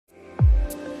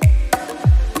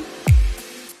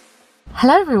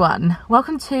Hello everyone,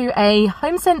 welcome to a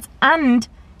Homesense and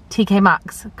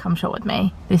TKMaxx come shop with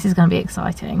me. This is going to be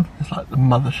exciting. It's like the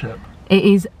mothership. It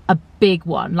is a big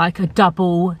one, like a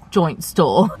double joint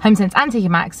store. Homesense and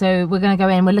TKMaxx, so we're going to go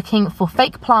in. We're looking for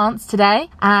fake plants today.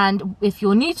 And if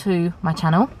you're new to my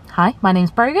channel, hi, my name's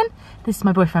Brogan. This is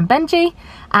my boyfriend Benji.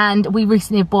 And we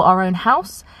recently bought our own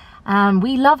house. And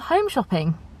we love home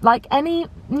shopping, like any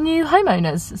new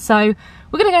homeowners. So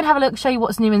we're going to go and have a look, show you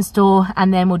what's new in store.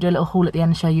 And then we'll do a little haul at the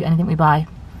end and show you anything we buy.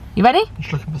 You ready?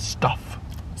 Just looking for stuff.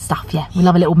 Stuff, yeah. We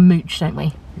love a little mooch, don't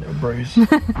we? Little bruise.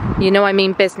 You know I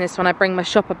mean business when I bring my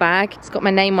shopper bag. It's got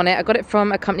my name on it. I got it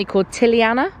from a company called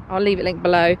Tiliana. I'll leave it linked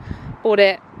below. Bought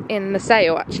it in the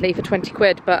sale actually for 20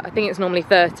 quid, but I think it's normally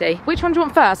 30. Which one do you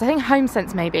want first? I think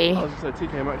Homesense maybe. I was going to say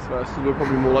TKMaxx first, so we're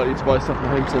probably more likely to buy stuff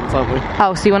from Homesense, aren't we?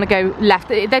 Oh, so you want to go left?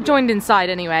 They're joined inside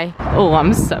anyway. Oh,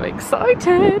 I'm so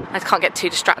excited. I can't get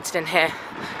too distracted in here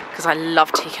because I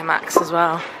love TKMaxx as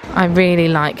well. I really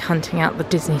like hunting out the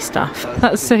Disney stuff.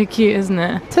 That's so cute, isn't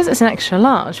it? It says it's an extra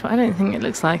large, but I don't think it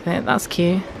looks like it. That's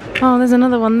cute. Oh, there's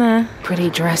another one there.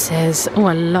 Pretty dresses. Oh,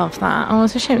 I love that. Oh,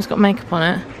 it's a shame it's got makeup on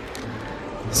it.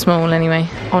 Small anyway.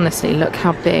 Honestly, look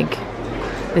how big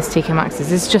this TKMaxx is.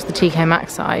 This is just the TKMaxx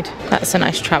side. That's a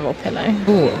nice travel pillow.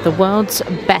 Oh, the world's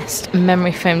best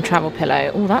memory foam travel pillow.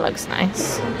 Oh, that looks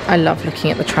nice. I love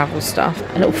looking at the travel stuff.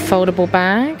 A little foldable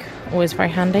bag. Always very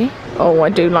handy. Oh, I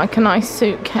do like a nice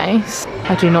suitcase.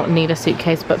 I do not need a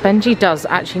suitcase, but Benji does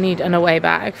actually need an away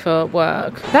bag for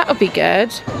work. That would be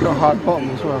good. Got a hard bottom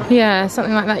as well. Yeah,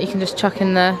 something like that you can just chuck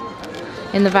in the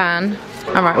van.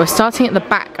 All right, we're starting at the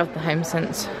back of the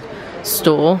Homesense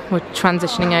store. We're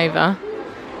transitioning over.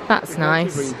 That's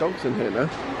nice. You can bring dogs in here now.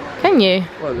 Can you?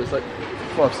 Well, there's like,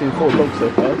 I've seen 4 dogs so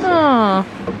far. So.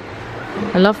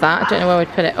 Oh, I love that. I don't know where we'd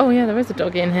put it. Oh yeah, there is a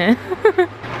dog in here.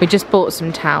 We just bought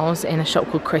some towels in a shop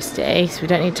called Christie, so we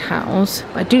don't need towels.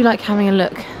 But I do like having a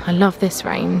look. I love this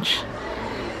range.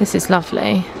 This is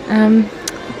lovely. I'm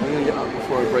gonna get up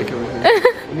before I break everything.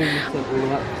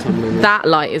 That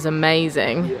light is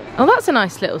amazing. Yeah. Oh, that's a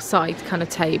nice little side kind of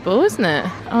table, isn't it?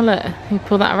 Oh look, you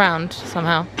pull that around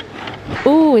somehow.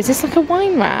 Oh, is this like a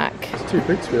wine rack? It's too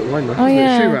big to be a wine rack, oh, isn't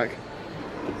yeah. it? A shoe rack.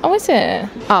 Oh, is it?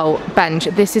 Oh, Benj,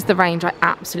 this is the range I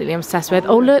absolutely am obsessed with.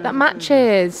 Oh look, that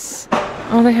matches.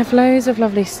 Oh, they have loads of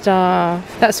lovely stuff.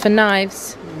 That's for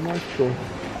knives. Nice.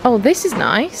 Oh, this is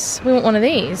nice. We want one of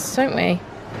these, don't we?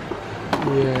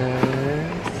 Yeah.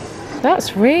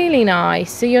 That's really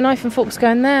nice. So your knife and fork's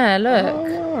going there, look.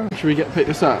 Oh, should we pick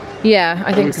this up? Yeah,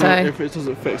 I think so. If it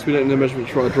doesn't fix, we don't need the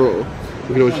measurements for our drawer.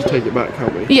 We can always just take it back,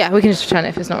 can't we? Yeah, we can just return it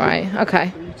if it's not right.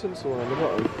 Okay. Utensil on the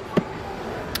bottom.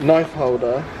 Knife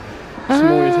holder.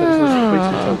 Small utensils, big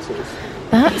utensils.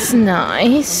 That's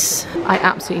nice. I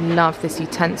absolutely love this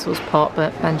utensils pot,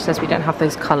 but Ben says we don't have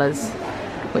those colours,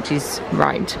 which is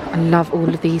right. I love all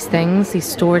of these things, these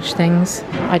storage things.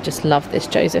 I just love this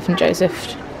Joseph &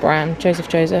 Joseph brand.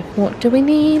 Joseph. What do we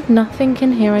need? Nothing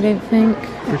in here, I don't think.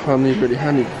 We found these really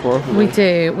handy before, haven't we? We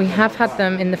do. We have had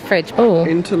them in the fridge. Oh.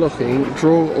 Interlocking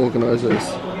drawer organisers.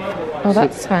 Oh,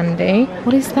 that's handy.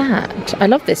 What is that? I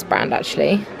love this brand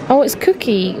actually. Oh, it's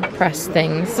cookie press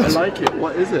things. I like it.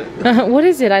 What is it? What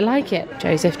is it? I like it.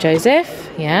 Joseph.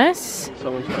 Yes.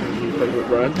 Someone's got a new favourite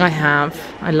brand. I have.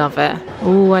 I love it.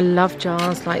 Oh, I love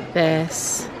jars like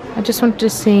this. I just wanted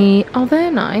to see. Oh, they're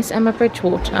nice. Emma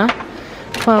Bridgewater.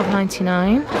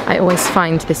 £12.99. I always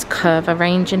find this Curva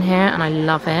range in here and I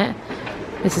love it.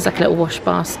 This is like a little wash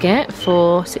basket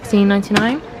for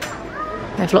 £16.99.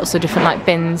 They have lots of different like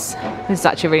bins. This is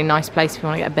actually a really nice place if you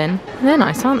want to get a bin. They're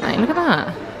nice, aren't they? Look at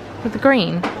that. With the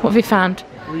green. What have you found?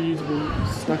 Reusable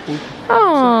snacking.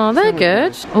 Oh, they're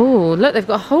good. Oh, look, they've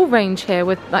got a whole range here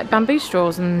with like bamboo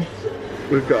straws and...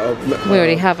 We've got we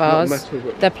already have ours.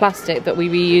 Metal, they're plastic, but we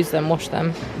reuse them, wash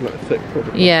them. Like thick,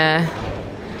 probably. Yeah.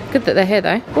 Good that they're here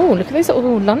though. Oh, look at these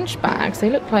little lunch bags. They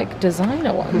look like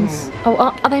designer ones.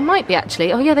 Oh, they might be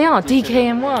actually. Oh yeah, they are.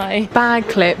 DKNY. Bag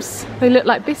clips. They look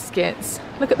like biscuits.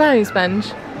 Look at those, Benj.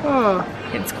 Oh.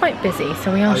 It's quite busy,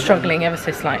 so we are struggling ever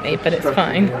so slightly, but it's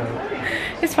fine.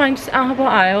 It's fine, just our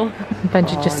aisle.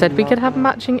 Benji just said we could have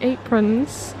matching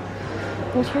aprons.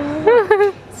 What's wrong?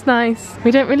 It's nice.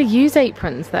 We don't really use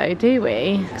aprons though, do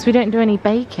we? Because we don't do any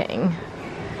baking.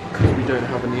 Because we don't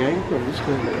have any aprons,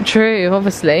 do we? True,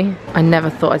 obviously. I never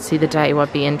thought I'd see the day where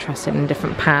I'd be interested in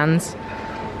different pans,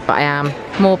 but I am.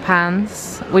 More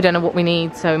pans. We don't know what we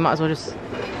need, so we might as well just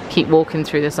keep walking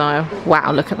through this aisle.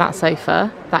 Wow, look at that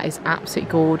sofa. That is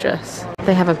absolutely gorgeous.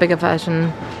 They have a bigger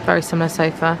version, very similar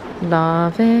sofa.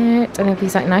 Love it. And they have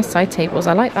these like nice side tables.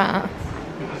 I like that.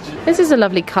 This is a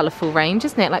lovely colourful range,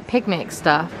 isn't it? Like picnic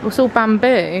stuff. It's all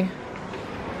bamboo.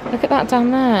 Look at that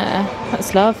down there.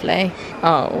 That's lovely.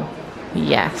 Oh,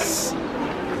 yes.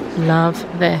 Love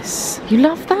this. You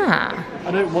love that?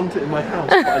 I don't want it in my house,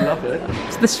 but I love it.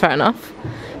 So this is fair enough.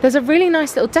 There's a really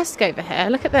nice little desk over here.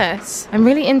 Look at this. I'm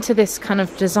really into this kind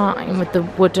of design with the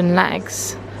wooden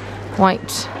legs.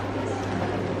 White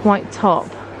top.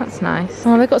 That's nice.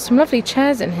 Oh, they've got some lovely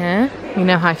chairs in here. You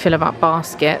know how I feel about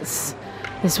baskets.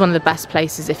 This is one of the best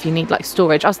places if you need like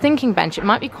storage. I was thinking, Bench, it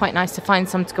might be quite nice to find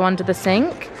some to go under the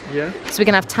sink. Yeah. So we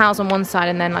can have towels on one side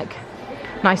and then like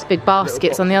nice big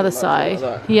baskets on the other side.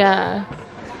 Like yeah.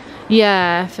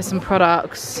 Yeah, for some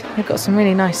products. They've got some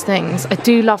really nice things. I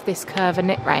do love this Curve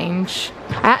knit range.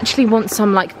 I actually want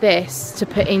some like this to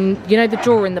put in, you know, the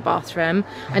drawer in the bathroom.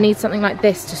 I need something like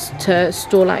this to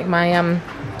store like my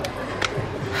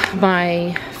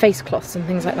my face cloths and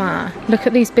things like that. Look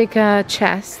at these big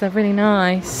chests, they're really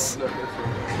nice.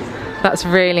 That's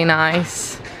really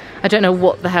nice. I don't know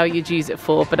what the hell you'd use it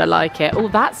for, but I like it. Oh,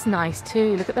 that's nice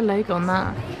too. Look at the logo on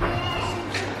that.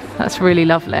 That's really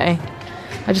lovely.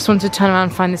 I just wanted to turn around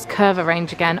and find this Curve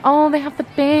range again. Oh, they have the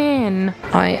bin.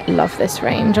 I love this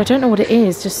range. I don't know what it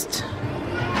is, just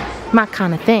my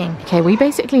kind of thing. Okay, we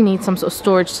basically need some sort of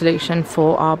storage solution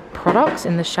for our products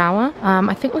in the shower.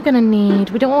 I think we're gonna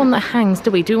need, we don't want one that hangs, do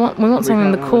we? We want something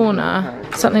in the corner,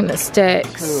 something that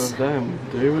sticks. Two of them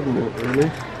do, wouldn't it, really?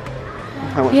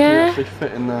 How much do you actually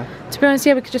fit in there? To be honest,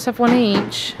 yeah, we could just have one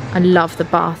each. I love the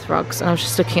bath rugs, and I was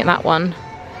just looking at that one.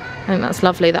 I think that's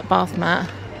lovely, that bath mat.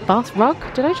 Bath rug?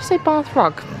 Did I just say bath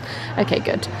rug? Okay,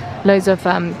 good. Loads of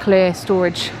clear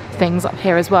storage things up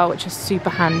here as well, which is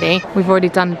super handy. We've already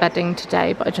done bedding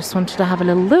today, but I just wanted to have a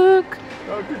little look.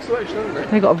 Oh, a good selection, haven't they?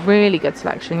 They've got a really good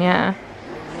selection, yeah.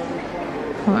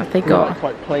 What have they got? Like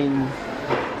quite plain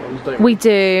ones, don't we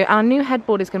do. Our new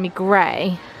headboard is going to be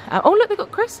grey. Oh look, they've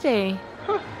got Christy.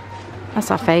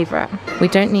 That's our favourite. We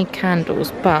don't need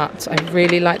candles, but I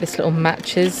really like this little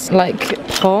matches like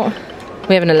pot.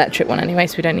 We have an electric one anyway,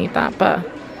 so we don't need that, but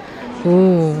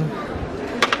ooh,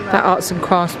 that arts and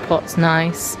crafts pot's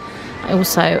nice. I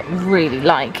also really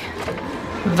like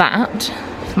that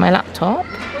for my laptop.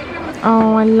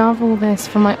 Oh, I love all this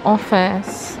for my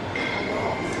office.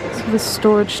 It's all this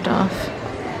storage stuff.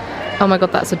 Oh my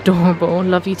god, that's adorable.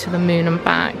 Love you to the moon and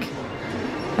back.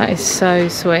 That is so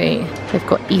sweet. They've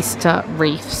got Easter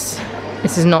wreaths.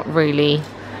 This is not really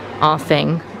our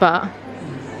thing, but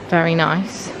very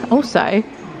nice. Also,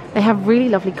 they have really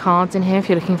lovely cards in here if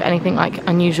you're looking for anything like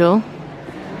unusual.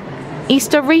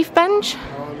 Easter wreath, Benj?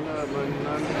 Oh no, my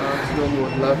nan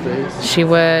would love these. She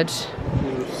would. She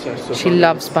bunnies.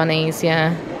 loves bunnies,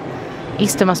 yeah.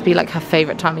 Easter must be like her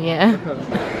favourite time of year.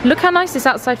 Look how nice this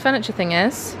outside furniture thing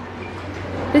is.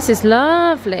 This is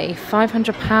lovely.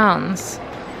 £500.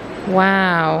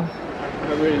 Wow.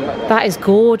 I really like that. That is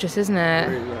gorgeous, isn't it?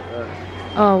 I really like that.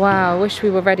 Oh wow, I wish we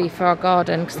were ready for our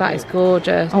garden because that is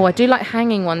gorgeous. Oh, I do like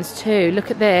hanging ones too. Look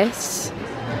at this.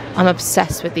 I'm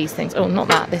obsessed with these things. Oh, not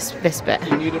that, this bit.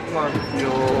 You need a plant for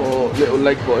your little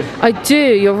leg boy. I do,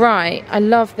 you're right. I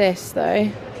love this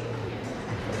though.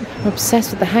 I'm obsessed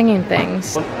with the hanging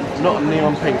things. Not a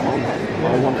neon pink one.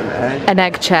 I want an egg. An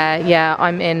egg chair, yeah,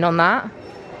 I'm in on that.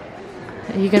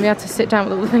 Are you going to be able to sit down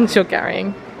with all the things you're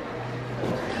carrying?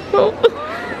 Oh.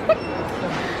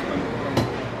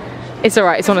 It's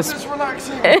alright, it's on a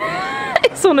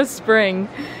it's on a spring.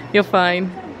 You're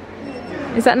fine.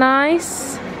 Is that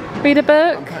nice? Read a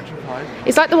book? I'm petrified.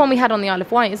 It's like the one we had on the Isle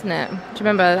of Wight, isn't it? Do you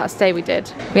remember that stay we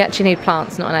did? We actually need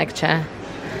plants, not an egg chair.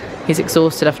 He's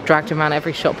exhausted. I've dragged him around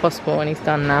every shop possible and he's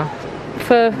done now.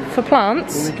 For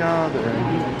plants? In the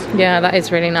garden. Yeah, that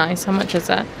is really nice. How much is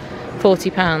that?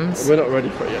 £40. We're not ready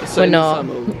for it yet. So We're not.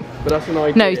 Summer, but that's an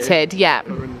idea. Noted, yeah.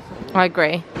 I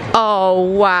agree. Oh,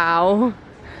 wow.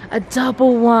 A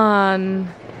double one.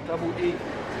 Double egg.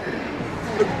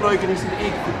 Look, broken, it's an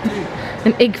egg for two.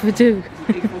 An egg for two.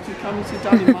 Egg for two. Come and sit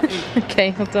down in my egg.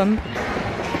 Okay, hold on.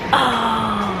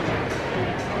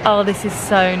 Oh, this is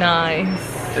so nice.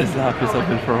 It's the happiest I've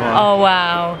been for a while. Oh,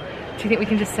 wow. Do you think we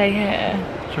can just stay here?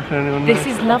 This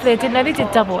is lovely. I didn't know they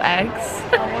did double eggs.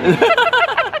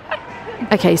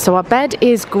 Okay, so our bed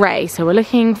is grey, so we're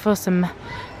looking for some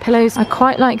pillows. I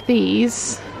quite like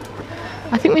these.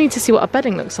 I think we need to see what our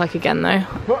bedding looks like again though.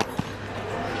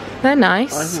 They're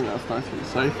nice. I think that's nice for the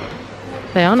sofa.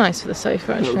 They are nice for the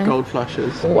sofa actually. Little gold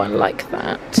flashes. Oh, I like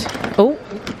that. Oh,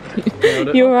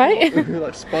 you alright?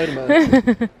 Like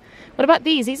Spider-Man. What about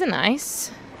these? These are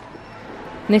nice.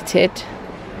 Knitted.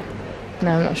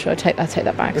 No, I'm not sure. I'll take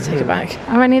that back. Take it back.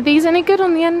 Are any of these any good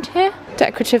on the end here?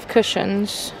 Decorative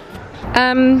cushions.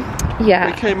 Yeah.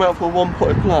 We came out for one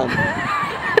potted plant.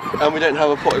 And we don't have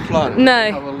a potted plant. No.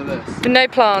 We have all of this. No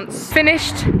plants.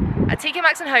 Finished At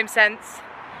TKMaxx and Homesense,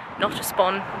 not a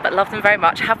spawn, but love them very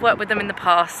much. Have worked with them in the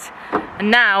past.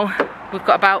 And now we've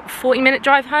got about a 40-minute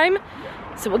drive home.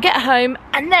 So we'll get home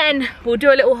and then we'll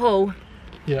do a little haul.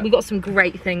 Yeah. We got some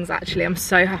great things actually. I'm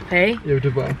so happy. Yeah, we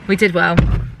did well. We did well.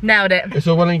 Nailed it. It's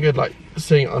all well and good like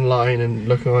seeing it online and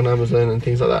looking on Amazon and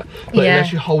things like that. But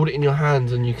unless you hold it in your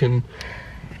hands and you can...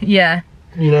 Yeah.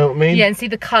 You know what I mean? Yeah, and see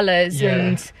the colours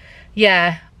and...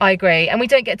 Yeah, I agree. And we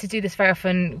don't get to do this very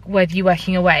often with you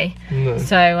working away. No.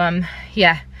 So,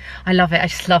 yeah. I love it, I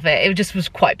just love it. It just was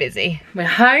quite busy. We're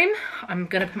home. I'm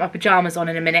gonna put my pajamas on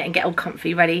in a minute and get all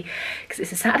comfy ready because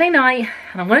it's a Saturday night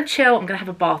and I wanna chill. I'm gonna have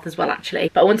a bath as well actually.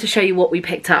 But I want to show you what we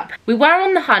picked up. We were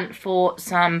on the hunt for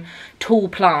some tall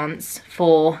plants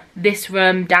for this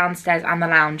room, downstairs and the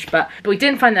lounge, but we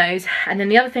didn't find those. And then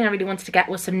the other thing I really wanted to get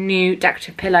was some new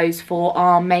decorative pillows for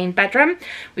our main bedroom.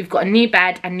 We've got a new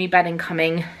bed and new bedding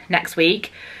coming next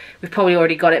week. We've probably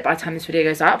already got it by the time this video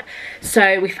goes up.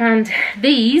 So we found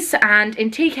these, and in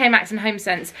TKMaxx and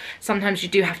Homesense, sometimes you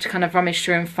do have to kind of rummage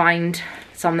through and find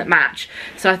some that match.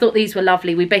 So I thought these were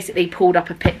lovely. We basically pulled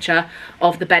up a picture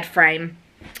of the bed frame,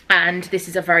 and this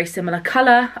is a very similar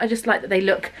colour. I just like that they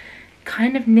look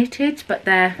kind of knitted, but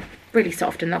they're really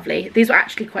soft and lovely. These were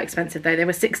actually quite expensive though. They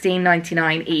were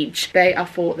 $16.99 each. They are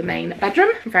for the main bedroom.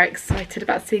 I'm very excited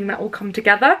about seeing that all come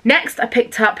together. Next, I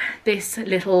picked up this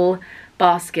little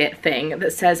basket thing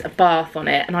that says a bath on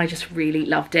it, and I just really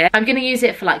loved it. I'm going to use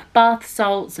it for like bath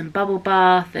salts and bubble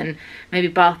bath and maybe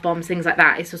bath bombs, things like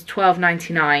that. This was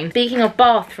 $12.99. Speaking of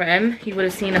bathroom, you would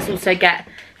have seen us also get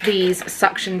these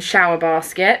suction shower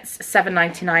baskets,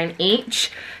 $7.99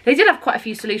 each. They did have quite a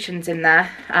few solutions in there.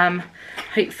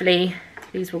 Hopefully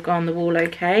these will go on the wall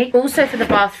okay. Also for the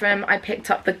bathroom, I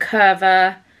picked up the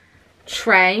Curver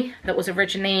tray that was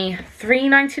originally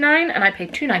 $3.99 and I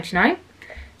paid $2.99.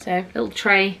 So little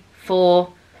tray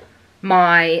for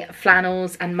my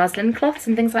flannels and muslin cloths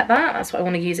and things like that. That's what I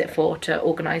want to use it for, to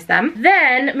organise them.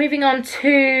 Then moving on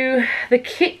to the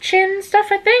kitchen stuff,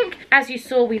 I think. As you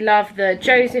saw, we love the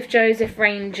Joseph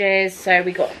ranges. So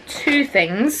we got two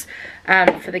things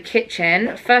for the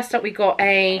kitchen. First up, we got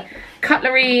a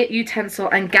cutlery, utensil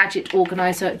and gadget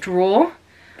organiser drawer.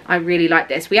 I really like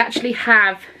this. We actually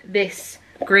have this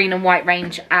green and white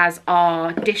range as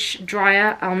our dish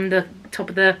dryer on the top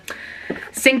of the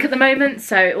sink at the moment,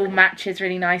 so it all matches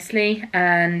really nicely,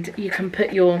 and you can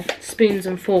put your spoons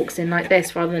and forks in like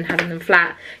this rather than having them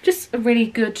flat. Just a really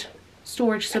good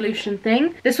storage solution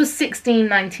thing. This was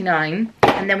 $16.99,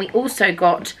 and then we also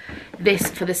got this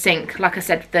for the sink. Like I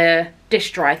said, the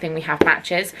dish dryer thing we have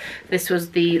matches. This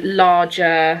was the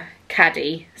larger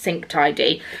caddy sink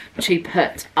tidy to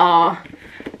put our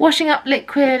washing up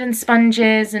liquid and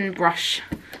sponges and brush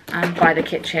by the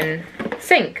kitchen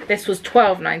sink. This was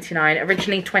 $12.99,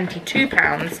 originally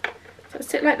 £22. So it's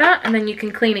sit like that, and then you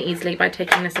can clean it easily by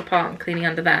taking this apart and cleaning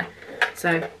under there.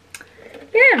 So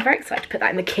yeah, I'm very excited to put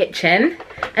that in the kitchen.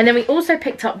 And then we also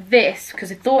picked up this because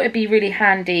I thought it'd be really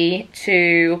handy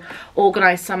to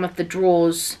organise some of the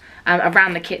drawers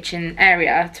around the kitchen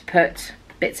area to put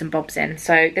bits and bobs in.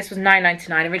 So this was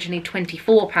 $9.99, originally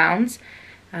 £24.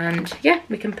 And yeah,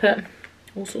 we can put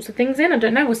all sorts of things in. I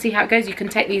don't know, we'll see how it goes. You can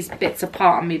take these bits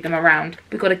apart and move them around.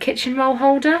 We've got a kitchen roll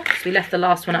holder. So we left the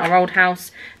last one at our old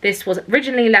house. This was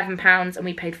originally £11 and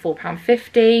we paid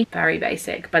 £4.50. Very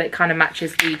basic, but it kind of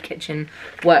matches the kitchen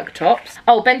worktops.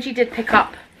 Oh, Benji did pick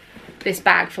up this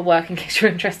bag for work in case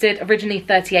you're interested. Originally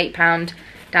 £38,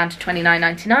 down to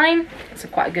 $29.99. It's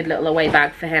quite a good little away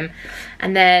bag for him.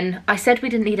 And then I said we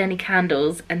didn't need any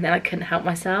candles, and then I couldn't help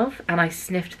myself and I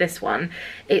sniffed this one.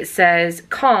 It says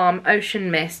Calm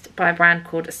Ocean Mist by a brand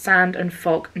called Sand and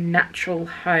Fog Natural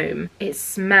Home. It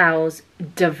smells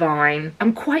divine.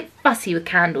 I'm quite fussy with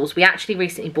candles. We actually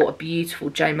recently bought a beautiful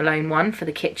Jo Malone one for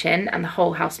the kitchen and the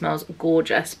whole house smells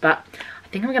gorgeous, but I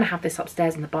think I'm gonna have this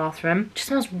upstairs in the bathroom. It just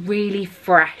smells really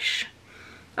fresh.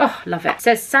 Oh, love it. It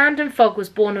says Sand and Fog was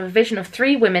born of a vision of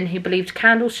 3 women who believed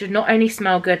candles should not only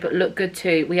smell good but look good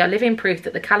too. We are living proof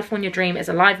that the California dream is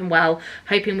alive and well,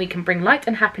 hoping we can bring light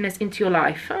and happiness into your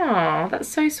life. Oh, that's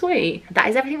so sweet. That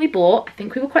is everything we bought. I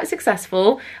think we were quite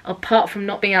successful, apart from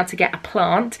not being able to get a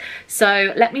plant.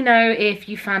 So let me know if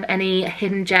you found any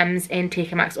hidden gems in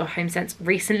TKMaxx or Homesense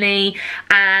recently.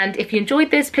 And if you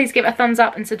enjoyed this, please give it a thumbs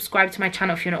up and subscribe to my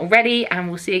channel if you're not already. And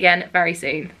we'll see you again very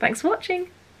soon. Thanks for watching.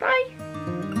 Bye.